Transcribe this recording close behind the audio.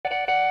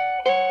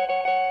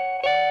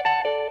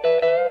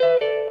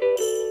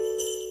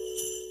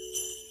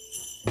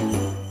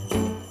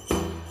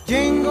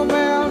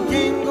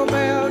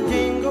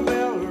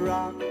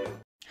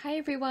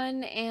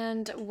everyone,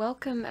 and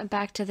welcome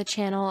back to the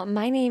channel.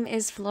 My name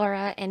is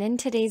Flora, and in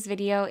today's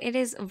video it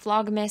is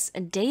Vlogmas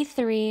Day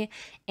 3,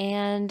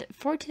 and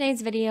for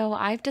today's video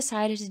I've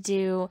decided to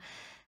do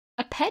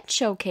a pet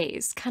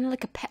showcase, kind of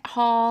like a pet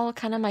haul,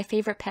 kind of my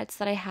favorite pets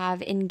that I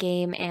have in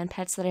game and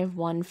pets that I've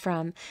won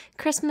from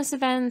Christmas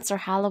events or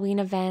Halloween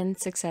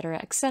events, etc,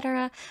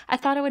 etc. I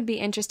thought it would be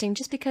interesting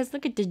just because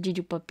look at the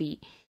little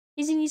puppy.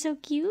 Isn't he so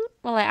cute?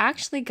 Well, I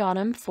actually got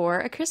him for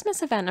a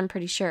Christmas event, I'm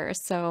pretty sure.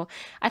 So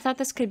I thought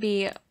this could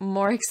be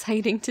more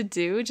exciting to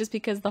do just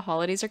because the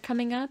holidays are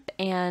coming up.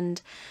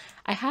 And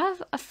I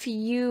have a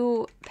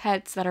few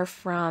pets that are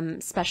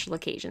from special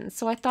occasions.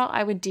 So I thought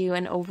I would do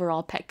an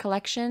overall pet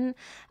collection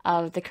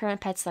of the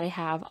current pets that I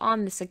have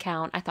on this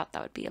account. I thought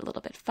that would be a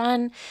little bit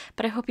fun.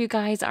 But I hope you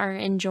guys are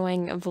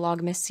enjoying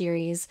Vlogmas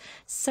series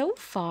so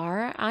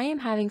far. I am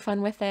having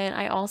fun with it.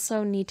 I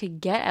also need to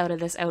get out of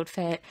this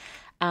outfit.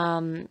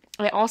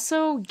 I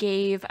also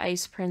gave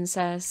Ice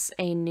Princess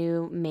a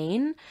new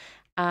mane,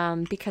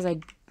 because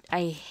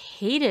I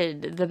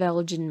hated the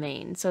Belgian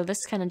mane, so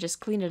this kind of just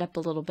cleaned it up a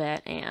little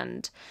bit,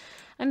 and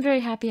I'm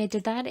very happy I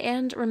did that.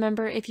 And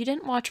remember, if you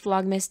didn't watch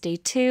Vlogmas Day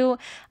 2,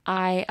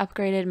 I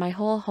upgraded my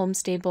whole home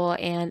stable,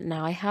 and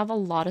now I have a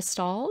lot of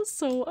stalls,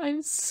 so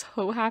I'm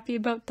so happy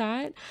about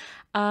that.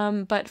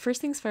 But first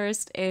things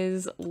first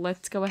is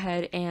let's go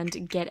ahead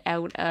and get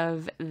out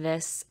of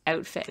this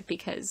outfit,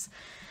 because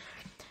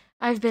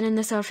I've been in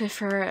this outfit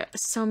for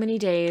so many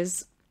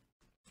days,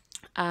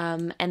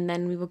 and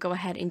then we will go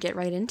ahead and get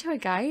right into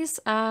it, guys.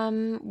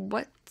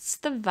 What's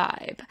the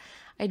vibe?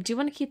 I do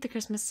want to keep the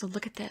Christmas, so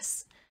look at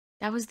this.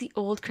 That was the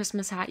old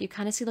Christmas hat. You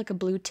kind of see like a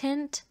blue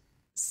tint.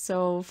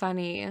 So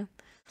funny.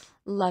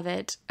 Love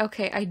it.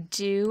 Okay, I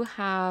do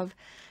have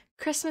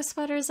Christmas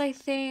sweaters, I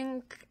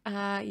think.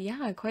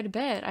 Yeah, quite a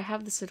bit. I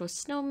have this little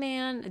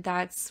snowman.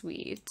 That's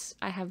sweet.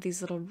 I have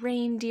these little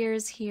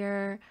reindeers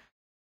here.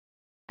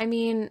 I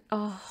mean,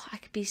 oh, I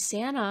could be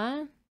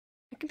Santa.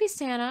 I could be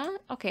Santa.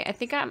 Okay, I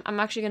think I'm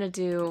actually gonna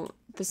do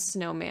the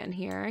snowman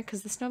here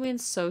because the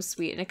snowman's so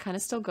sweet and it kind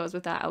of still goes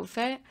with that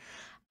outfit.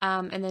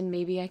 And then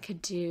maybe I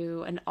could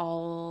do an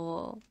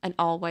all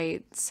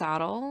white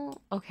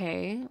saddle.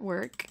 Okay,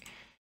 work.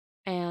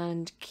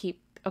 And keep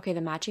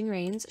the matching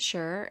reins.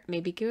 Sure.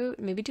 Maybe do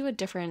a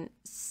different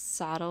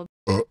saddle.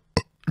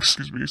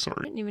 Excuse me, sorry.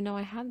 I didn't even know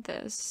I had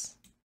this.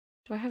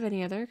 Do I have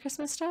any other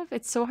Christmas stuff?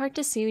 It's so hard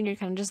to see when you're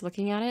kind of just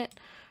looking at it.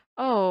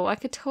 Oh, I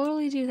could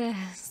totally do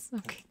this.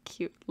 Okay,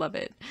 cute. Love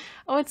it.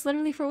 Oh, it's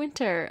literally for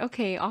winter.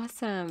 Okay,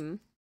 awesome.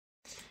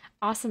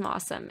 Awesome,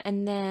 awesome.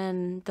 And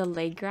then the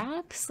leg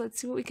wraps. Let's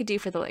see what we could do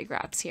for the leg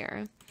wraps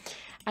here.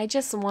 I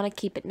just want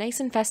to keep it nice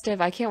and festive.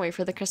 I can't wait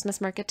for the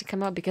Christmas market to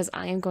come out because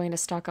I am going to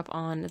stock up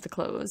on the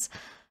clothes.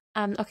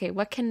 Okay,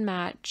 what can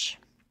match?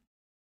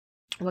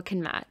 What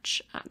can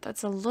match?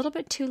 That's a little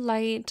bit too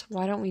light.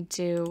 Why don't we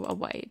do a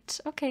white?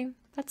 Okay,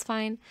 that's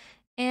fine.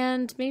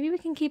 And maybe we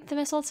can keep the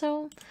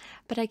mistletoe,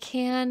 but I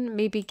can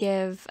maybe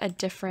give a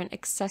different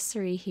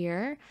accessory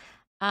here.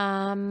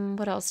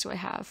 What else do I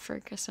have for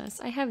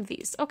Christmas? I have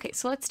these. Okay,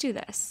 so let's do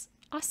this.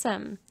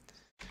 Awesome.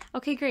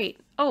 Okay, great.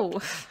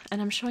 Oh,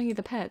 and I'm showing you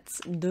the pets.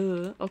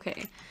 Duh.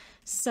 Okay.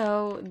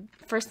 So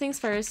first things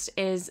first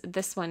is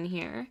this one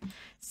here.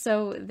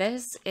 So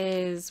this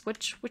is,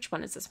 which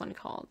one is this one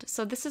called?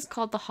 So this is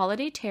called the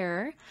Holiday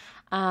Terror,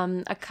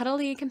 a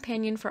cuddly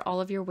companion for all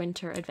of your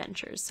winter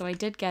adventures. So I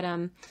did get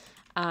him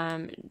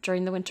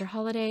during the winter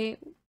holiday.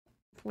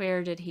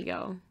 Where did he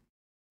go?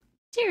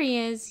 There he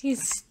is.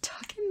 He's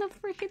stuck in the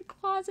freaking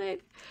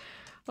closet.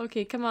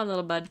 Okay, come on,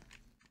 little bud.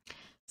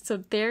 So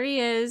there he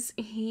is.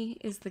 He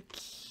is the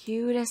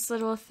cutest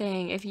little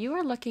thing. If you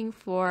are looking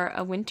for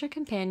a winter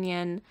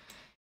companion,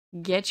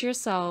 get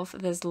yourself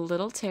this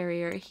little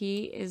terrier.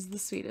 He is the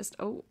sweetest.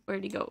 Oh,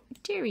 where'd he go?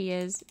 There he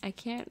is. I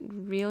can't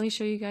really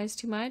show you guys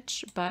too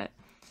much, but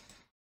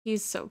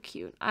he's so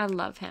cute. I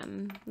love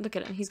him. Look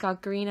at him. He's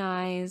got green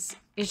eyes.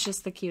 It's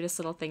just the cutest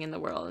little thing in the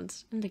world.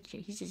 And look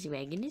here, he's just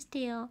wagging his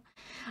tail.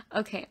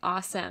 Okay,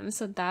 awesome.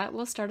 So that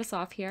will start us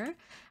off here.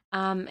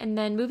 And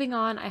then moving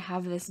on, I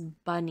have this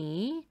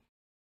bunny.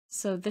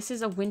 So this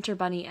is a winter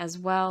bunny as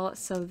well.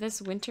 So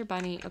this winter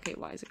bunny, okay,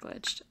 why is it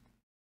glitched?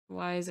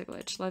 Why is it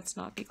glitched? Let's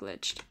not be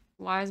glitched.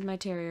 Why is my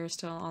terrier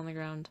still on the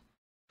ground?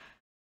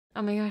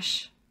 Oh my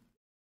gosh.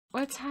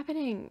 What's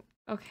happening?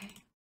 Okay,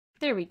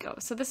 there we go.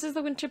 So this is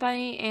the winter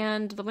bunny,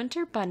 and the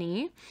winter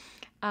bunny,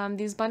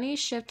 these bunnies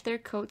shift their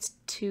coats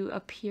to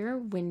appear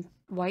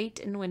white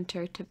in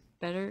winter to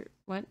better...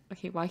 What?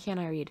 Okay, why can't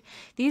I read?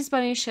 These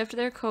bunnies shift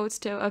their coats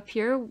to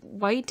appear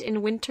white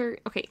in winter.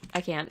 Okay,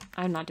 I can't.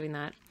 I'm not doing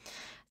that.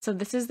 So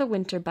this is the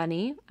winter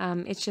bunny.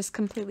 It's just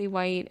completely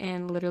white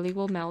and literally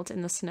will melt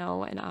in the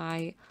snow, and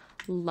I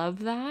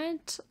love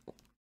that.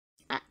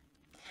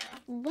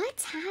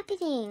 What's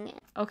happening?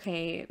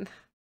 Okay,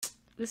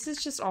 this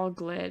is just all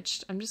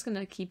glitched. I'm just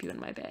gonna keep you in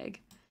my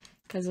bag,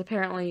 because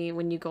apparently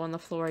when you go on the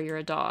floor, you're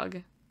a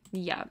dog.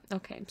 Yeah,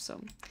 okay,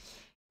 so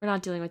we're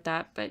not dealing with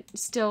that, but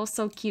still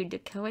so cute.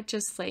 It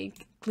just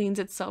like cleans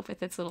itself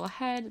with its little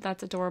head.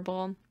 That's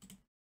adorable.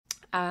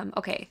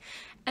 Okay,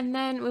 and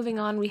then moving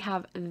on, we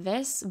have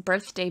this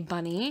birthday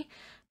bunny.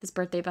 This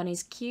birthday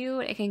bunny's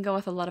cute. It can go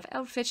with a lot of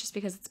outfits just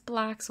because it's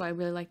black, so I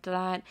really liked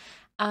that.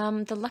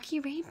 The Lucky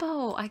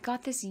Rainbow. I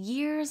got this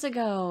years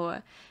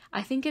ago.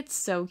 I think it's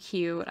so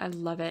cute. I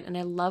love it. And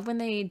I love when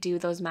they do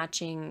those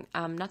matching,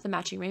 not the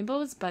matching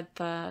rainbows, but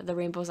the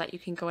rainbows that you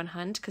can go and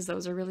hunt, because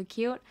those are really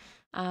cute.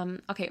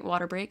 Okay,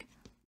 water break.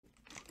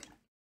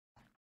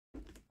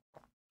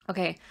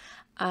 Okay,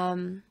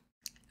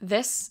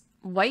 this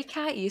white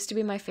cat used to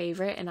be my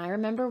favorite, and I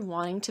remember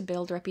wanting to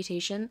build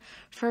Reputation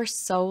for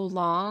so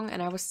long,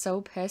 and I was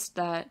so pissed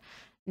that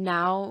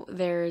now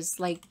there's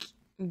like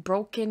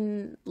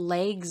broken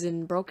legs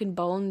and broken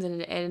bones,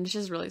 and it's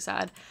just really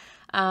sad.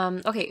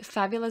 Okay,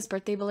 Fabulous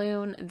Birthday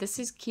Balloon. This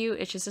is cute.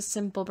 It's just a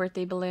simple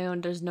birthday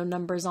balloon. There's no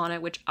numbers on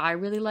it, which I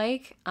really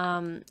like.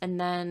 And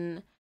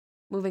then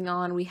moving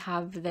on, we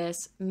have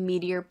this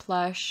Meteor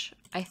plush.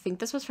 I think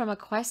this was from a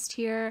quest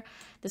here.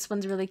 This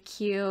one's really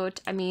cute.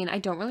 I mean, I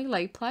don't really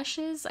like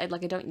plushes. I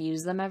don't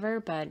use them ever,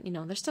 but you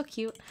know, they're still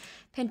cute.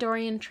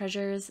 Pandorian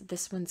Treasures.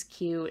 This one's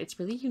cute. It's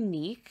really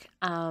unique.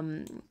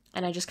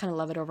 And I just kind of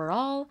love it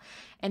overall.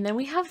 And then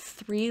we have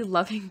 3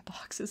 loving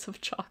boxes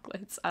of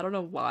chocolates. I don't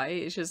know why.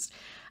 It's just,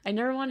 I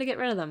never wanted to get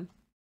rid of them.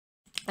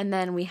 And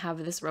then we have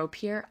this rope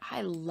here.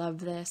 I love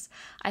this.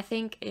 I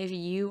think if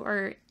you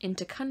are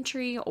into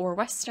country or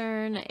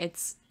western,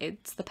 it's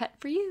the pet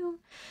for you.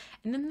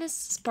 And then this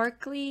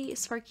Sparky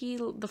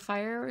the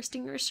fire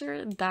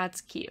extinguisher,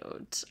 that's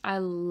cute. I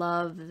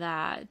love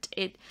that.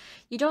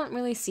 You don't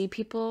really see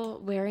people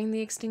wearing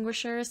the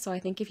extinguisher, so I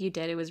think if you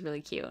did, it was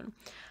really cute.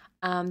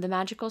 The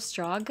Magical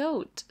Straw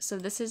Goat. So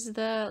this is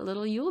the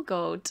little Yule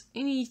goat.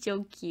 And he's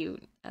so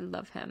cute. I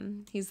love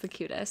him. He's the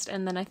cutest.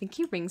 And then I think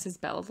he rings his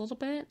bell a little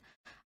bit.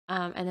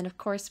 And then of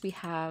course we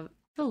have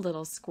the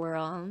little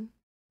squirrel.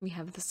 We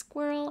have the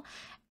squirrel.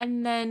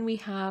 And then we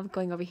have,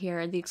 going over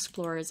here, the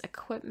Explorer's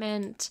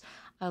Equipment.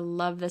 I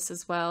love this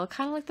as well.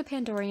 Kind of like the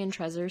Pandorian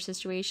Treasure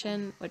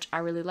situation, which I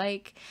really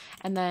like.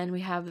 And then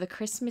we have the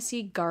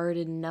Christmassy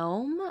Garden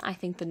Gnome. I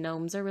think the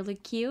gnomes are really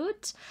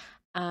cute.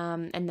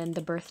 And then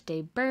the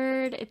birthday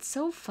bird. It's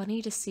so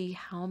funny to see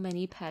how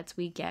many pets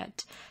we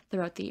get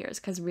throughout the years,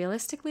 because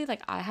realistically,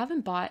 like, I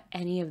haven't bought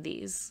any of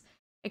these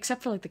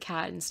except for like the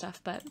cat and stuff.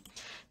 But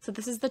so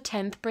this is the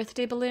 10th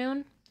birthday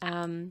balloon.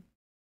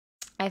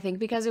 I think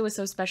because it was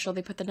so special,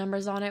 they put the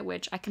numbers on it,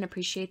 which I can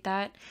appreciate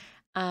that.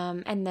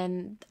 And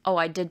then, oh,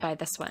 I did buy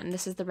this one.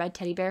 This is the red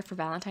teddy bear for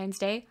Valentine's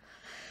Day.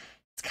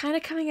 It's kind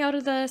of coming out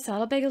of the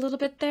saddlebag a little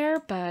bit there,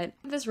 but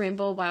this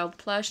Rainbow Wild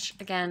plush,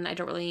 again, I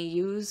don't really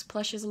use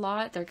plushes a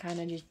lot. They're kind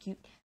of just cute.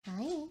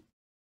 Hi.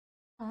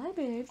 Hi,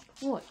 babe.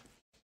 What?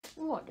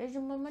 What did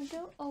your mama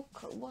do?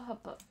 Okay, what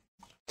happened?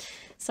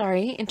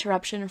 Sorry,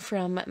 interruption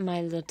from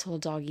my little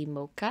doggy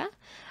Mocha.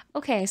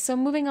 Okay, so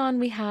moving on,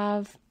 we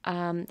have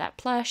that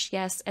plush,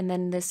 yes, and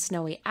then this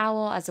snowy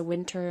owl as a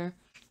winter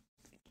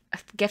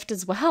gift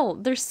as well.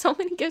 There's so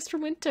many gifts for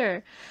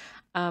winter.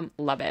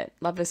 Love it.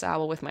 Love this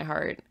owl with my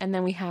heart. And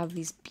then we have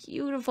these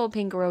beautiful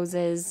pink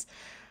roses,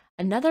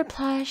 another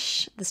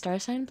plush, the star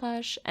sign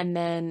plush, and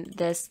then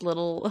this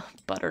little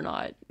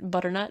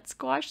butternut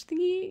squash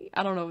thingy.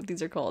 I don't know what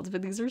these are called,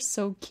 but these are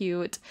so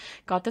cute.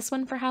 Got this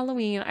one for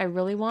Halloween. I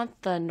really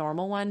want the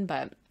normal one,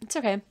 but it's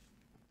okay.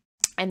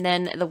 And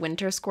then the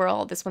winter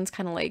squirrel. This one's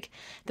kind of like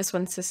this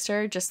one's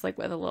sister, just like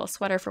with a little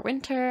sweater for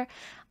winter.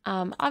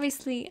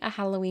 Obviously a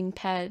Halloween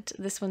pet.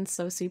 This one's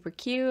so super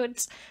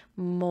cute.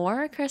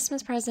 More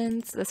Christmas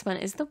presents. This one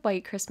is the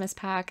white Christmas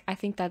pack. I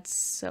think that's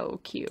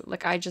so cute.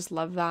 Like, I just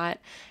love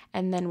that.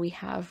 And then we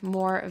have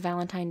more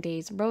Valentine's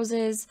Day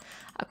roses,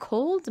 a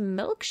cold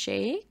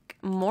milkshake,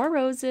 more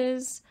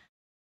roses,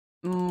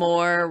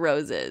 more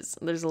roses.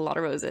 There's a lot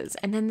of roses.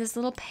 And then this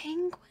little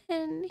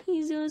penguin.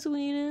 He's the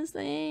sweetest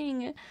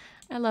thing.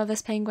 I love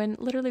this penguin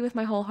literally with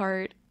my whole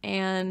heart.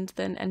 And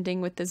then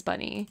ending with this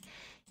bunny.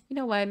 You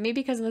know what?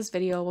 Maybe because of this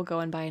video, we'll go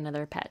and buy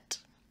another pet.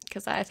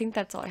 Because I think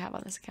that's all I have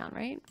on this account,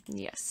 right?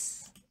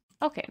 Yes.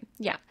 Okay,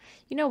 yeah.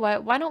 You know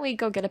what? Why don't we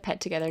go get a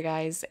pet together,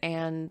 guys?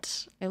 And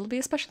it'll be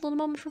a special little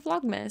moment for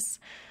Vlogmas.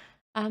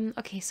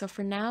 Okay, so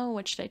for now,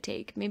 what should I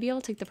take? Maybe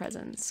I'll take the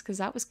presents, because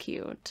that was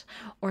cute.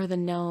 Or the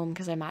gnome,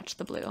 because I matched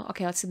the blue.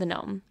 Okay, let's do the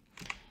gnome.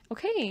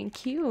 Okay,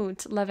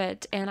 cute. Love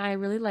it. And I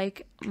really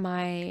like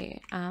my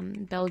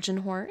Belgian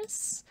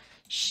horse.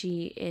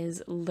 She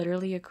is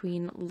literally a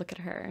queen. Look at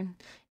her.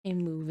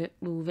 And move it,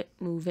 move it,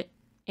 move it,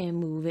 and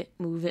move it,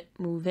 move it,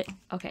 move it.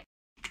 Okay.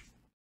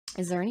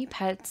 Is there any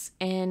pets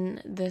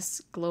in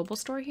this global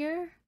store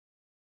here?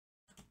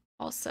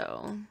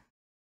 Also,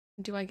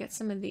 do I get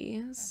some of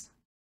these?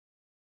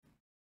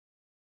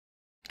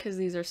 Because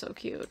these are so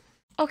cute.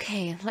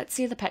 Okay, let's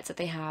see the pets that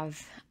they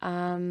have.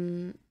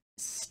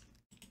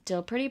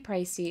 Still pretty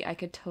pricey. I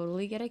could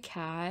totally get a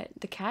cat.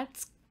 The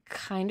cat's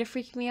kind of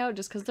freaking me out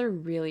just because they're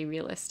really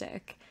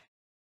realistic.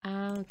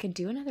 Could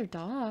do another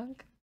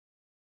dog.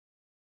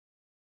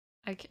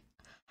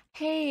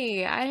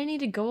 Hey, I didn't need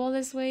to go all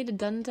this way to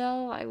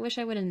Dundell. I wish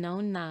I would have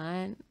known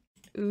that.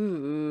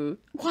 Ooh.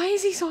 Why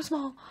is he so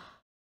small?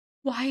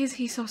 Why is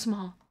he so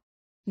small?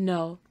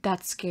 No,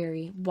 that's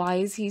scary. Why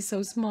is he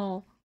so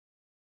small?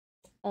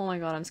 Oh my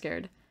god, I'm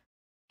scared.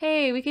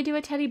 Hey, we could do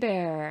a teddy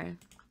bear.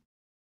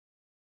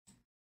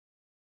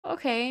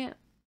 Okay,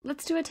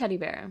 let's do a teddy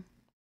bear.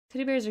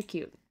 Teddy bears are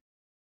cute.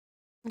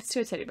 Let's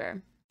do a teddy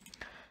bear.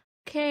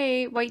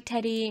 Okay, white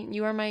teddy,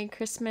 you are my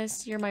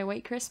Christmas, you're my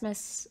white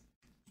Christmas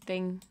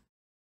thing.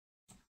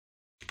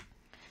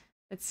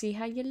 Let's see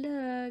how you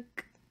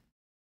look.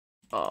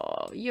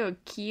 Oh, you're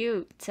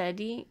cute,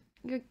 Teddy.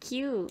 You're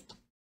cute.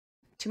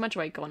 Too much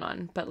white going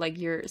on, but like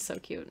you're so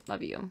cute.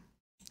 Love you.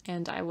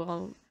 And I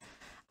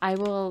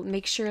will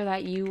make sure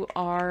that you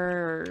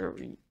are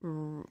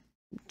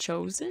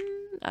chosen.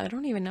 I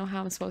don't even know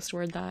how I'm supposed to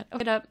word that.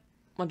 Get up.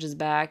 I'll just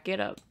back it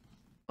up.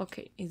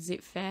 Okay, is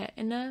it fat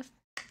enough?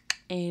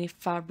 And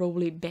if I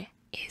roll it back,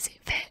 is it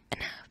fat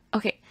enough?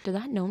 Okay, did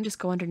that gnome just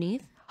go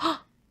underneath?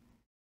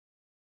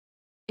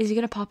 Is he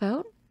gonna pop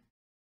out?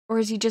 Or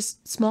is he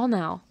just small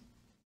now?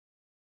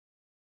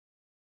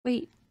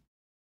 Wait.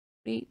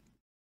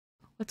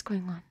 What's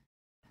going on?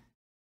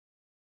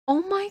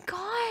 Oh my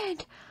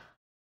god!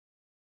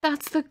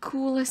 That's the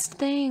coolest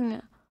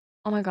thing.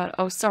 Oh my god.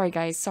 Oh, sorry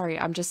guys. Sorry.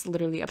 I'm just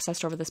literally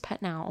obsessed over this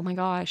pet now. Oh my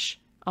gosh.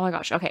 Oh my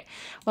gosh. Okay.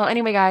 Well,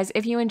 anyway, guys,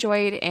 if you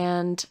enjoyed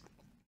and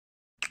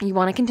you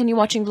want to continue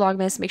watching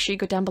Vlogmas, make sure you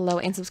go down below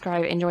and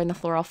subscribe and join the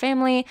Floral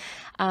family.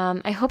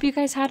 I hope you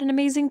guys had an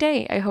amazing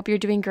day. I hope you're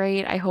doing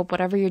great. I hope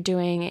whatever you're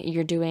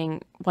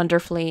doing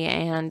wonderfully.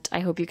 And I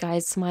hope you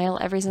guys smile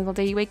every single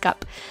day you wake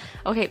up.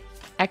 Okay.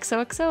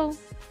 XOXO.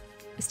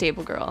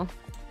 Stable girl.